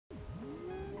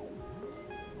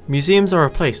Museums are a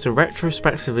place to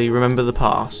retrospectively remember the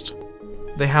past.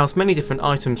 They house many different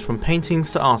items from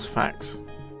paintings to artefacts.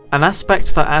 An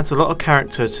aspect that adds a lot of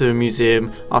character to a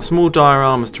museum are small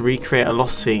dioramas to recreate a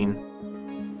lost scene.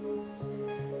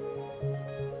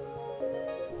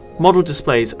 Model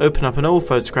displays open up an old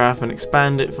photograph and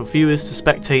expand it for viewers to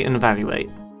spectate and evaluate.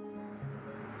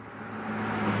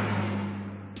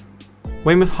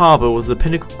 Weymouth Harbour was the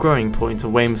pinnacle growing point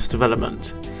of Weymouth's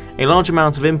development. A large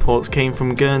amount of imports came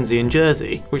from Guernsey and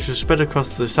Jersey, which was spread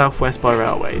across the southwest by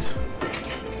railways.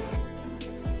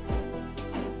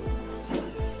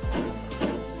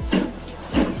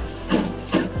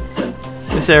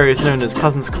 This area is known as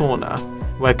Cousins Corner,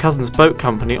 where Cousins Boat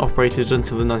Company operated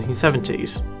until the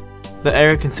 1970s. The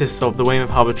area consists of the Weymouth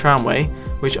Harbour Tramway,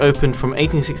 which opened from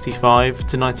 1865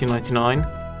 to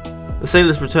 1999, the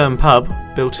Sailors' Return pub,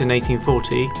 built in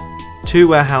 1840, two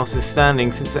warehouses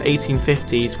standing since the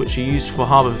 1850s which are used for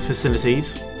harbour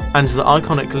facilities, and the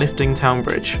iconic lifting town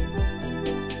bridge.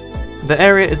 The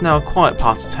area is now a quiet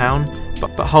part of town,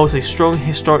 but holds a strong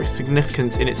historic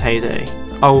significance in its heyday.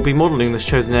 I will be modelling this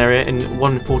chosen area in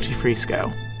 1:43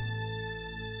 scale.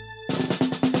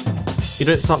 You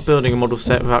don't start building a model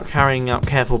set without carrying out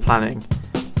careful planning.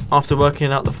 After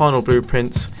working out the final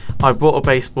blueprints, I brought a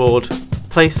baseboard,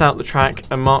 placed out the track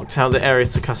and marked out the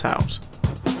areas to cut out.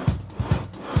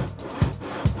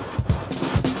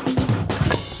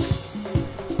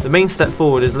 The main step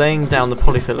forward is laying down the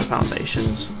polyfiller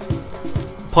foundations.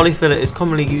 Polyfiller is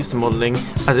commonly used in modelling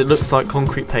as it looks like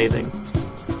concrete paving.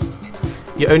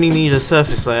 You only need a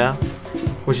surface layer,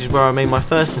 which is where I made my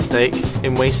first mistake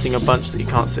in wasting a bunch that you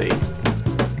can't see.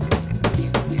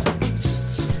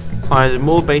 I added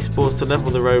more baseboards to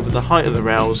level the road with the height of the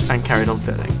rails and carried on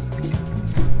filling.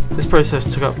 This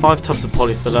process took up 5 tubs of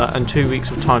polyfiller and 2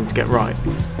 weeks of time to get right.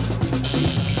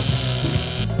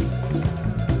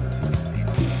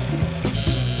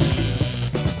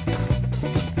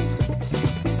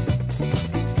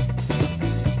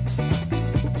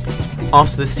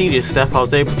 After this tedious step, I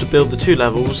was able to build the 2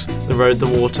 levels, the road, the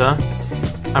water,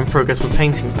 and progress with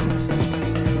painting them.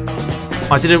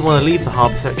 I didn't want to leave the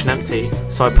harbour section empty,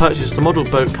 so I purchased a model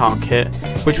boat car kit,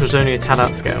 which was only a tad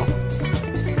out scale.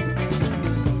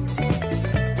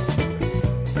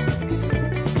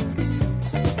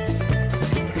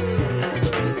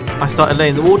 I started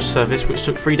laying the water surface, which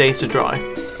took 3 days to dry.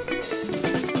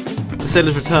 The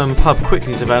Sailors' Return pub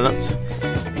quickly developed,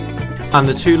 and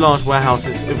the 2 large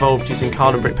warehouses evolved using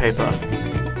card and brick paper.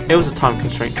 It was a time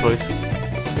constraint choice.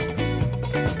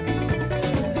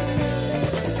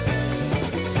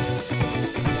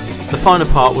 The final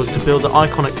part was to build the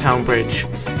iconic town bridge.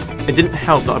 It didn't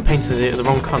help that I painted it the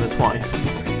wrong colour twice.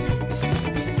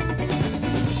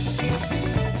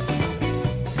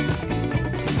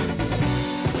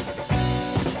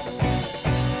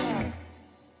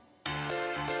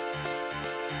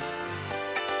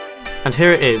 And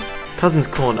here it is, Cousins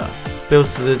Corner, built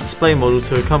as a display model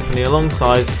to accompany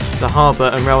alongside the harbour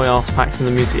and railway artefacts in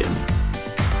the museum.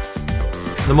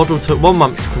 The model took 1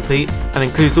 month to complete and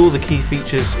includes all the key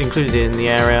features included in the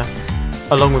area,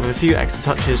 along with a few extra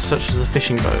touches such as the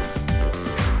fishing boat.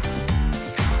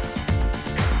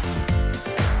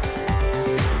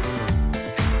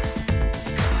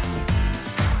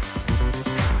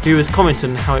 Viewers commented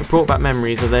on how it brought back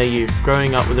memories of their youth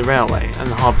growing up with the railway and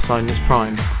the harbour side in its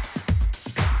prime.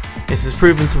 It has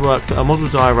proven to work that a model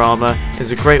diorama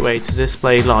is a great way to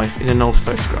display life in an old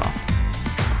photograph.